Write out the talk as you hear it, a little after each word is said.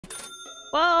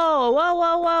Whoa, whoa,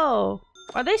 whoa, whoa.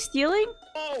 Are they stealing?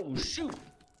 Oh, shoot.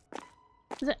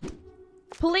 Is it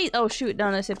police? Oh, shoot. No,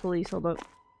 I said police. Hold up.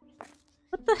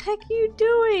 What the heck are you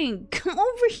doing? Come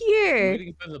over here.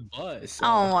 Waiting for the bus.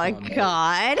 Oh my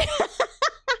god.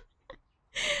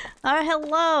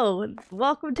 Hello.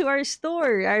 Welcome to our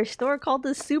store. Our store called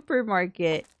the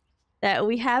Supermarket that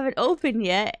we haven't opened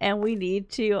yet, and we need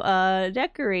to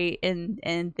decorate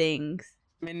and things.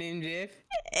 My name's Jeff.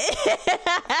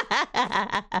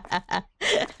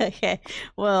 Okay.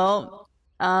 Well,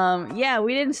 yeah,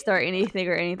 we didn't start anything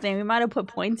or anything. We might have put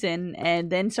points in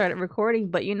and then started recording,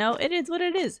 but you know, it is what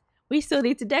it is. We still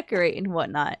need to decorate and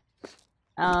whatnot.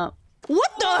 What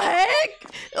the heck?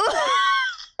 What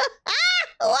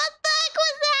the heck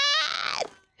was that?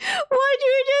 Why'd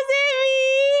you just hit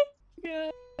me?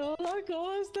 Yeah, oh my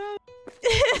god, stop.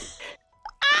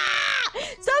 Ah!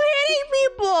 Stop hitting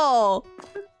people!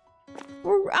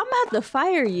 I'm gonna have to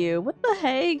fire you. What the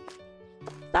heck?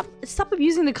 Stop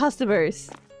abusing the customers.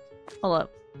 Hold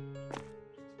up.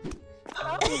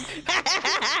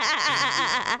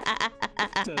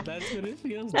 So that's what it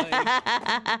feels like.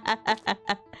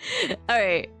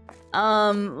 Alright.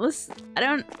 Let's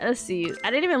see. I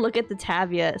didn't even look at the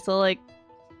tab yet, so like,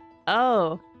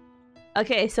 oh.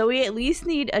 Okay, so we at least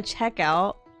need a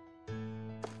checkout,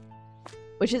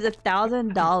 which is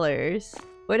 $1,000.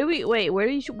 Where do we wait?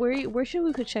 Where should we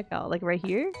put checkout? Like right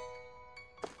here?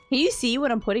 Can you see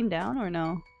what I'm putting down or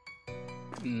no?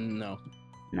 No.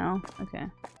 No? Okay.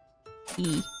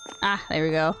 E. Ah, there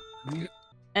we go.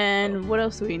 And what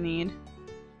else do we need?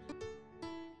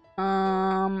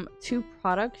 2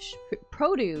 products.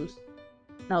 Produce.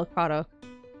 No, product.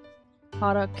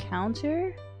 Product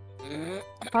counter?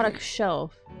 Product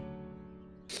shelf.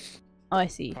 Oh, I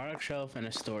see. Product shelf and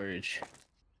a storage.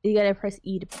 You gotta press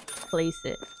E to place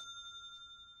it.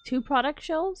 2 product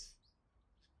shelves?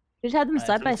 Just have them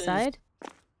side by side?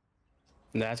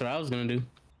 That's what I was gonna do.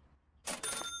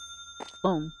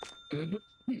 Boom.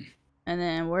 And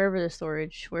then wherever the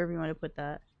storage, wherever you want to put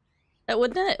that.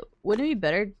 Wouldn't it be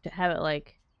better to have it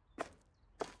like...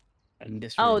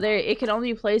 Oh, there, it can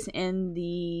only be placed in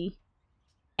the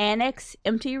annex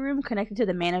empty room connected to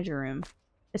the manager room.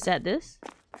 Is that this?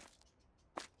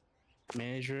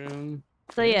 Manager room?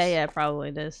 So yeah,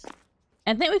 probably this.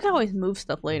 And I think we can always move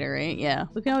stuff later, right? Yeah,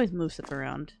 we can always move stuff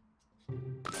around.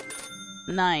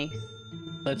 Nice.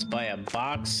 Let's buy a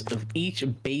box of each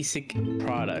basic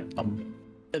product.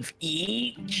 Of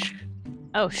each.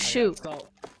 Oh shoot.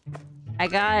 I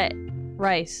got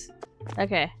rice.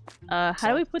 Okay. How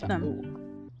do we put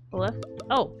them? Left?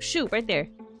 Oh shoot, right there.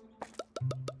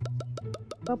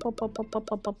 There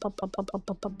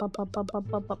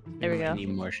we go. I need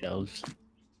more shelves.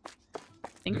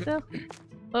 Think so?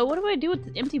 Well, what do I do with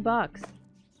the empty box?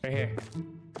 Right here.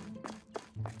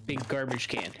 Big garbage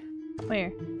can.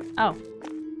 Where? Oh.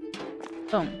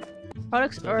 Boom.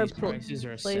 Products So are these prices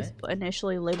are placed set.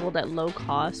 initially labeled at low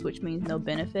cost, which means no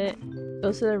benefit.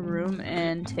 Go to the room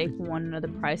and take one of the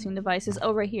pricing devices.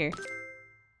 Oh, right here.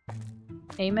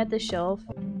 Aim at the shelf.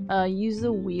 Use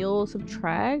the wheel,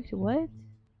 subtract. What?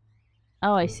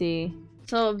 Oh, I see.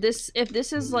 So if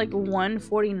this is like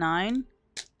 $149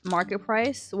 market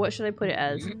price, what should I put it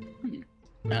as?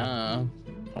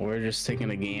 We're just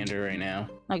taking a gander right now.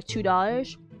 Like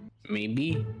 $2?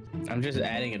 Maybe. I'm just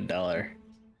adding $1.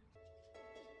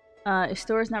 If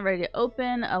store is not ready to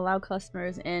open, allow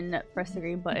customers in, press the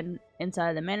green button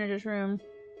inside the manager's room.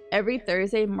 Every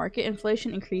Thursday, market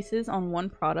inflation increases on one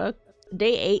product.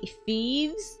 Day 8,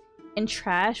 thieves and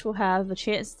trash will have a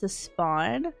chance to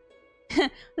spawn.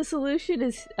 The solution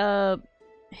is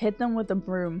hit them with a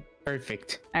broom.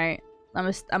 Perfect. Alright,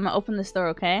 I'm gonna open the store,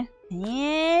 okay?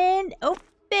 And open!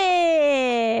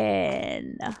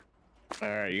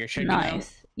 Alright, you're checking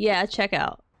Nice. Yeah, check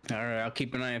out. out. Alright, I'll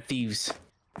keep an eye on thieves.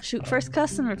 Shoot, first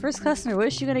customer, what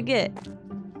is she gonna get?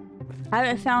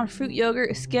 Haven't found fruit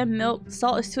yogurt, skim milk,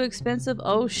 salt is too expensive,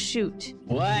 oh shoot.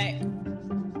 What?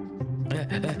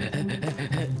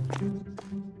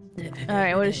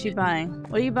 Alright, what is she buying?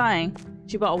 What are you buying?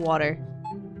 She bought water.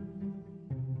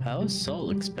 How is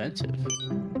salt expensive?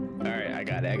 Alright, I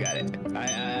got it.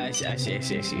 I see.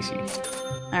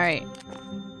 Alright,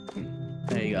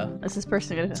 There you go. what's this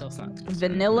person gonna Salt's not expensive.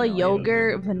 Vanilla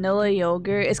yogurt.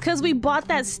 It's cause we bought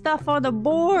that stuff on the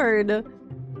board.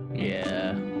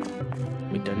 Yeah.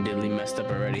 We done diddly messed up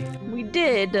already. We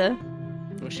did.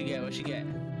 What she get?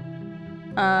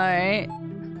 Alright.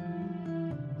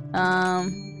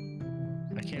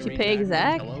 I can't She read pay back.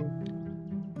 exact? Hello?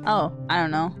 Oh, I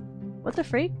don't know. What the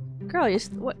freak? Girl, you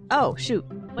what? Oh, shoot.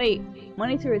 Wait.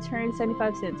 Money to return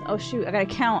 75 cents. Oh, shoot. I gotta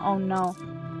count. Oh, no.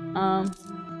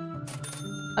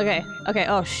 Okay, okay,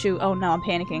 oh shoot, oh no, I'm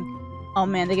panicking. Oh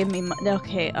man, they give me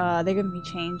okay, they're giving me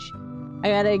change. I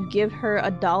gotta give her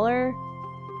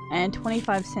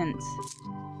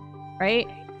 $1.25. Right?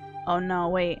 Oh no,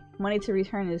 wait. Money to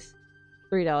return is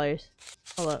 $3.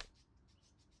 Hold up.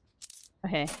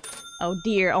 Okay. Oh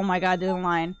dear, oh my god, there's a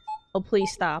line. Oh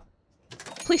please stop.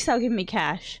 Please stop giving me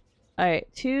cash. Alright,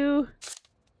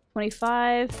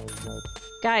 $2.25.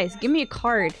 Guys, give me a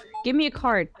card. Give me a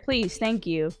card, please, thank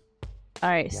you.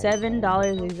 Alright,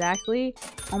 $7 exactly.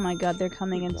 Oh my god, they're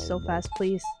coming in so fast,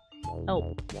 please.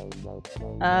 Oh.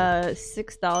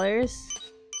 $6.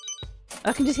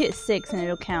 I can just hit 6 and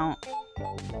it'll count.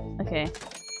 Okay.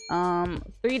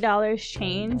 $3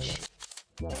 change.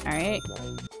 Alright.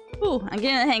 Ooh, I'm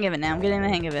getting the hang of it now. I'm getting the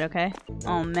hang of it, okay?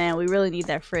 Oh man, we really need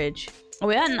that fridge.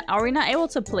 Are we not able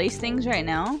to place things right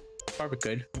now? Probably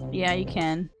good. Yeah, you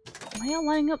can. Why y'all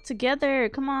lining up together?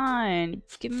 Come on.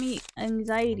 Give me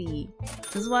anxiety.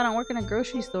 This is why I don't work in a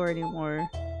grocery store anymore.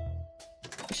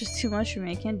 It's just too much for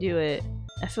me. I can't do it.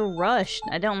 I feel rushed.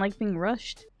 I don't like being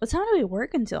rushed. What time do we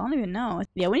work until? I don't even know.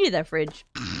 Yeah, we need that fridge.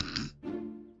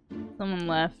 Someone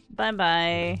left.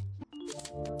 Bye-bye.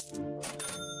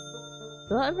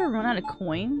 Will I ever run out of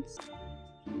coins?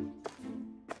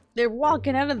 They're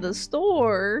walking out of the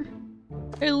store.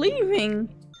 They're leaving.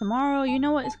 Tomorrow, you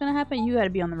know what is gonna happen? You gotta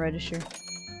be on the register.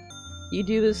 You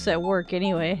do this at work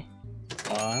anyway.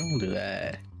 Oh, I don't do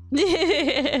that.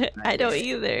 I don't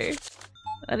either.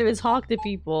 I don't even talk to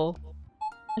people.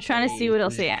 I'm trying to see what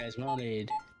else they guys wanted.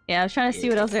 Yeah, I was trying to see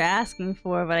what else they're asking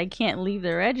for, but I can't leave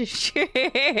the register.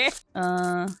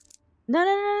 No.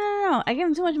 I gave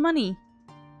him too much money.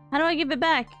 How do I give it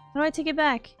back? How do I take it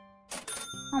back?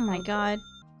 Oh my god.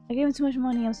 I gave him too much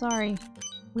money, I'm sorry.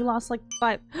 We lost like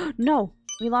 5- No!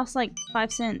 We lost like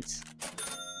 5 cents.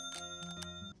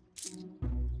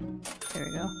 There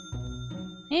we go.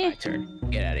 Eh. My turn.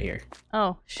 Get out of here.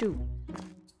 Oh, shoot.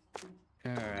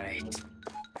 Alright.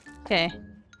 Okay.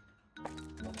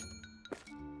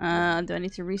 Do I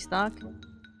need to restock?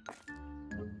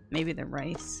 Maybe the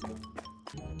rice.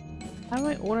 How do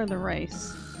I order the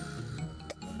rice?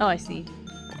 Oh, I see.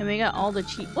 And we got all the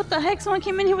cheap- What the heck? Someone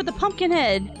came in here with a pumpkin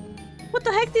head! What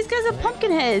the heck? These guys have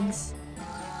pumpkin heads!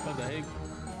 What the heck?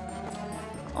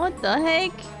 What the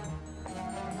heck?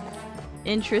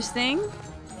 Interesting.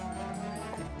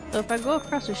 So if I go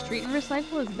across the street and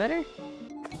recycle, it's better?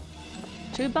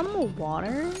 Should we buy more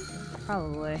water?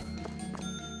 Probably.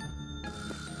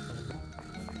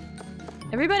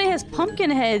 Everybody has pumpkin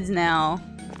heads now.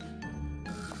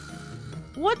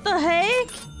 What the heck?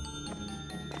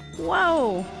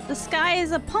 Whoa, the sky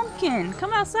is a pumpkin.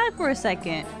 Come outside for a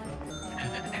second.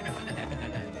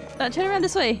 Turn around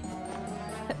this way.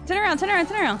 Turn around, turn around,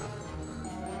 turn around.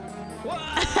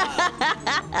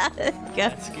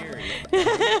 That's scary.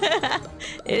 It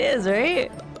is,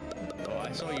 right? Oh,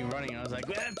 I saw you running and I was like,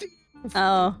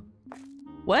 oh.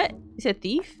 What? You said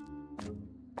thief?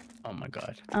 oh my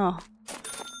god. Oh.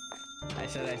 I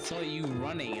said I saw you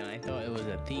running and I thought it was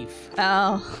a thief.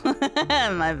 Oh.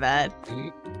 My bad.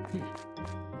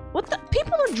 What the?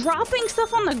 People are dropping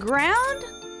stuff on the ground?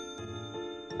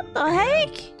 What the heck?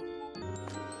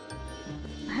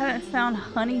 I haven't found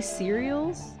honey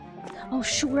cereals. Oh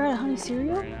shoot, we're out of honey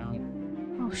cereal? Right now.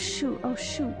 Oh shoot, oh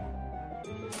shoot.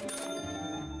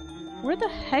 Where the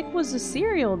heck was the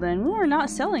cereal then? We were not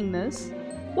selling this.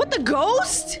 What, the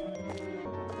ghost?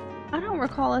 I don't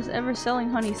recall us ever selling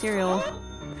honey cereal.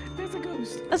 There's a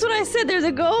ghost. That's what I said, there's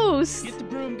a ghost. Get the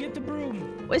broom, get the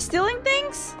broom. We're stealing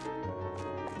things?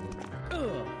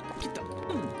 Get the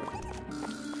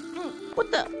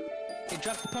What the? Hey,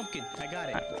 drop the pumpkin. I got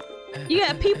it. You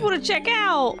got people to check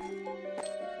out.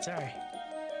 Sorry.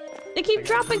 They keep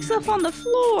dropping stuff on the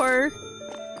floor.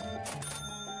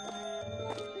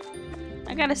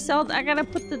 I gotta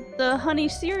put the honey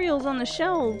cereals on the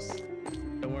shelves.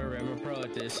 Don't worry, I'm a pro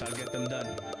at this. I'll get them done.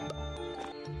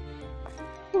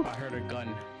 Whew. I heard a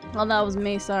gun. Oh, that was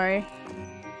me, sorry.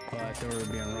 Oh, I thought we were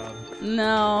being robbed.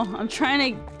 No, I'm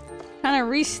trying to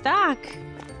restock.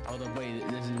 Hold on, wait.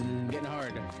 This is getting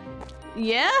hard.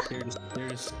 Yeah? They're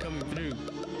just coming through.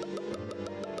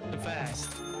 Too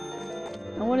fast.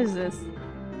 Oh, what is this?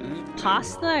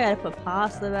 Pasta? I gotta put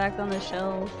pasta back on the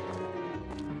shelf.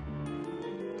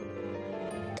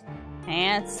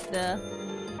 Pasta.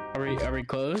 Are we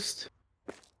closed?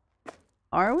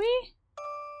 Are we?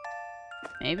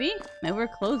 Maybe? Maybe we're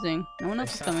closing. No one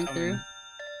else is coming through.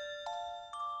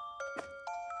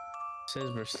 Says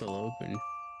we're still open.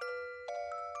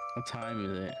 What time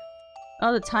is it?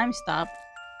 Oh, the time stopped.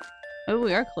 Oh,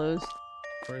 we are closed.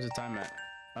 Where's the time at?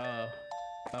 Oh.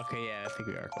 Okay, yeah, I think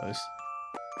we are closed.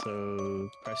 So,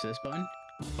 press this button.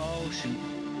 Oh shoot.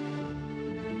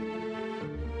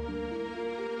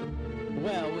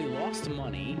 Well, we lost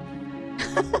money.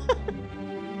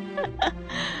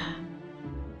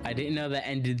 I didn't know that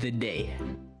ended the day.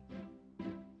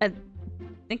 I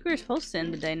think we were supposed to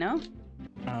end the day, no?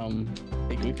 I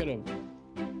think we could have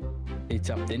did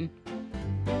something.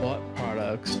 What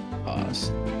products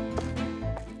cost?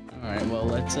 Alright, well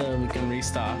let's we can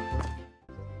restock.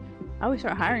 I would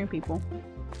start hiring people.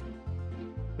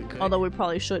 We could. Although we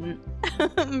probably shouldn't. We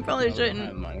probably No, we don't have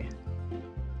shouldn't. money.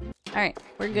 Alright,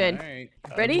 we're good. Alright.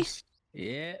 Ready?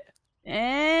 Yeah.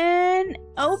 And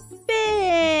open!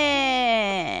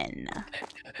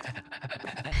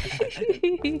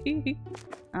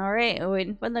 Alright, we're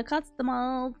waiting for the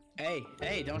customer.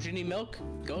 Hey, don't you need milk?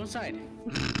 Go inside.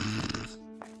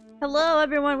 Hello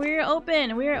everyone, we're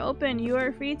open. We're open. You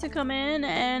are free to come in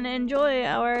and enjoy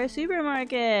our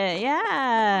supermarket.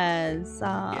 Yes.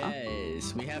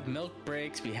 Yes, we have milk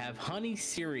breaks, we have honey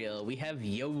cereal, we have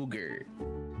yogurt.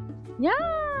 Yeah.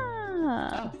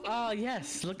 Oh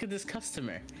yes, look at this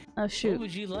customer. Oh What shoot.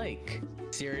 would you like?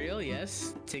 Cereal,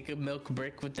 yes. Take a milk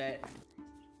break with that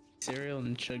cereal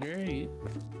and sugar. You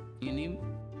need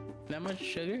that much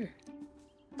sugar?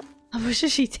 How much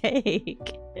should she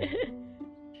take?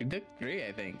 You took 3,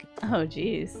 I think. Oh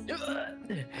jeez.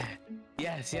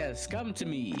 Yes, come to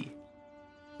me.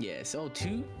 Yes, oh,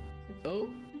 2? Oh,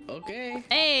 okay.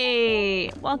 Hey,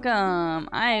 welcome.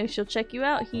 I shall check you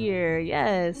out here.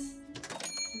 Yes.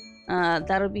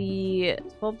 That'll be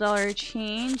 $12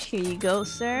 change. Here you go,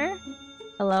 sir.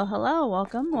 Hello,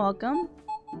 welcome.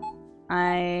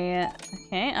 Okay,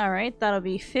 alright, that'll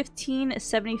be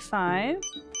 $15.75.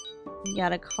 You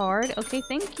got a card. Okay,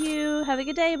 thank you. Have a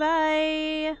good day,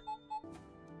 bye.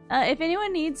 If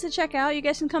anyone needs to check out, you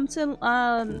guys can come to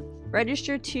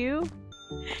register too.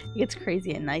 It gets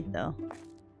crazy at night though.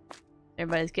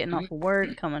 Everybody's getting off of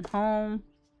work, coming home.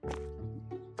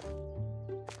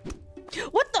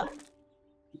 What the?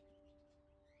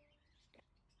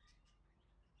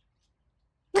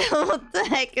 What the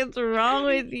heck is wrong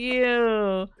with you?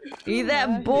 Are you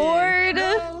that bored?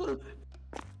 No.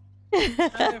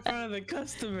 Not in front of the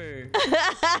customer.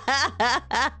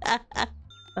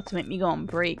 About to make me go on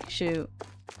break. Shoot.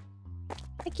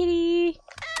 Hi, kitty.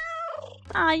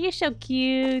 Aw, you're so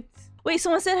cute. Wait,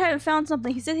 someone said I hadn't found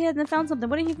something. He said he hadn't found something.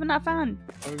 What did he not find?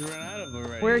 We run out of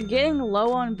already. We're getting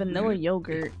low on vanilla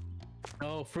yogurt.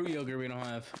 Oh, fruit yogurt we don't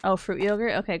have. Oh, fruit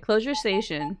yogurt? Okay, close your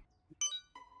station.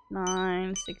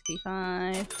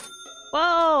 $9.65.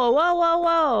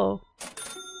 Whoa!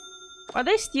 Are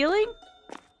they stealing?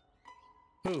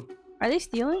 Who? Are they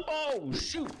stealing? Oh,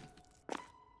 shoot.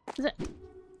 Is it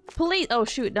police? Oh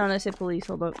shoot! No, I said police.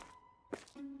 Hold up.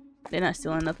 They're not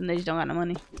stealing nothing. They just don't got no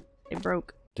money. They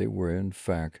broke. They were in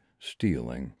fact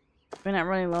stealing. We're not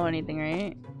running low on anything,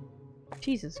 right?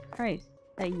 Jesus Christ!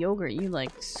 That yogurt, you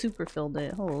like super filled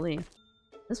it. Holy!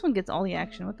 This one gets all the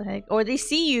action. What the heck? Or they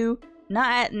see you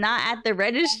not at the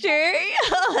register.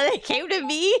 They came to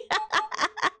me.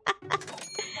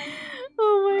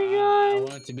 Oh my god! I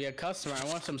want to be a customer. I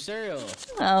want some cereal.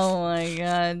 Oh my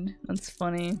god, that's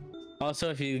funny. Also,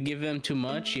 if you give them too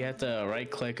much, you have to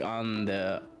right-click on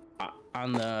the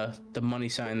money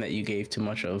sign that you gave too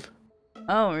much of.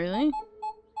 Oh really?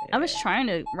 I was trying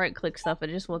to right-click stuff, it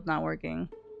just was not working.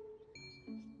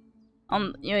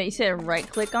 You said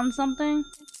right-click on something?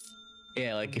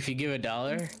 Yeah, like if you give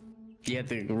 $1, you have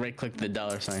to right-click the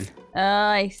dollar sign. Oh,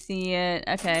 I see it.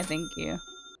 Okay, thank you.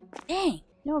 Dang,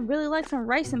 I would really like some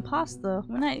rice and pasta.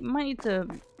 Might need to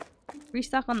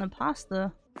restock on the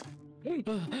pasta.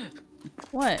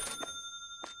 What?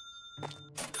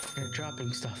 You're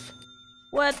dropping stuff.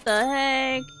 What the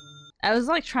heck? I was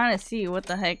like trying to see what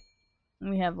the heck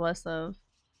we have less of.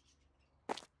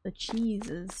 The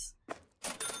cheeses.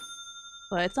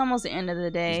 But it's almost the end of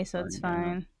the day, so it's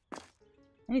fine.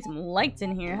 I need some lights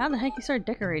in here. How the heck you start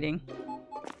decorating?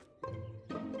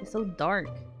 It's so dark.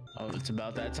 Oh, it's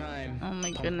about that time. Oh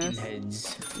my Pumpkin goodness.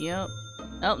 heads. Yep.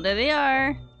 Oh, there they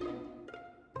are.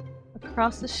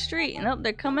 Across the street. And oh,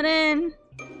 they're coming in.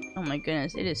 Oh my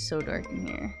goodness, it is so dark in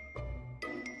here.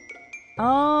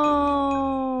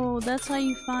 Oh, that's how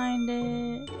you find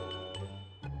it.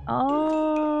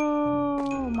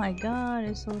 Oh my god,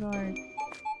 it's so dark.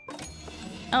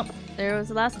 Oh, there was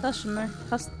the last customer.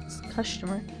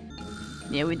 Customer.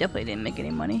 Yeah, we definitely didn't make any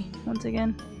money once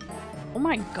again. Oh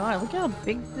my god, look how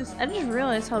big this— I just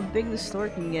realized how big the store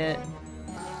can get.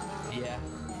 Yeah.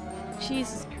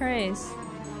 Jesus Christ.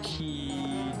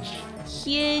 Huge.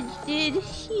 Huge, dude,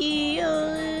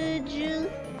 huge.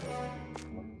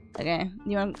 Okay,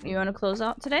 you wanna close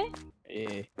out today?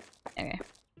 Yeah. Okay.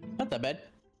 Not that bad.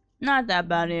 Not that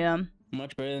bad, yeah.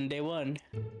 much better than day one.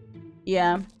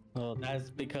 Yeah. Well, that's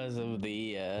because of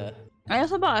the I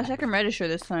also bought a second register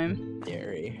this time.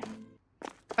 dairy.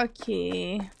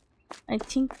 Okay. I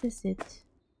think that's it.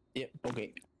 Yep.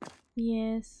 Okay.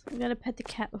 Yes. We gotta pet the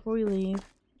cat before we leave.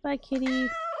 Bye, kitty.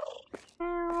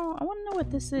 Ow. I wanna know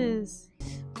what this is.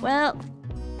 Well,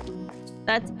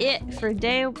 that's it for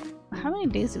day... How many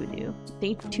days did we do?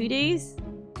 2 days?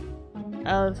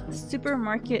 Of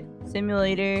Supermarket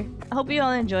Simulator. I hope you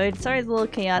all enjoyed. Sorry it's a little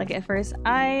chaotic at first.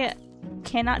 I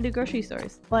cannot do grocery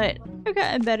stores, but I've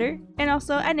gotten better. And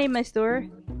also, I named my store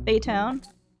Baytown.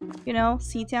 You know,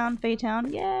 Seatown,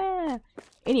 Baytown. Yeah!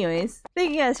 Anyways,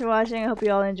 thank you guys for watching. I hope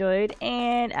you all enjoyed.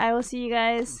 And I will see you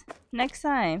guys next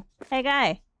time. Hey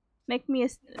guy, make me a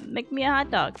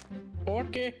hot dog.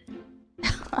 Okay.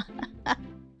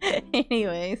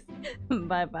 Anyways,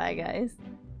 bye bye guys.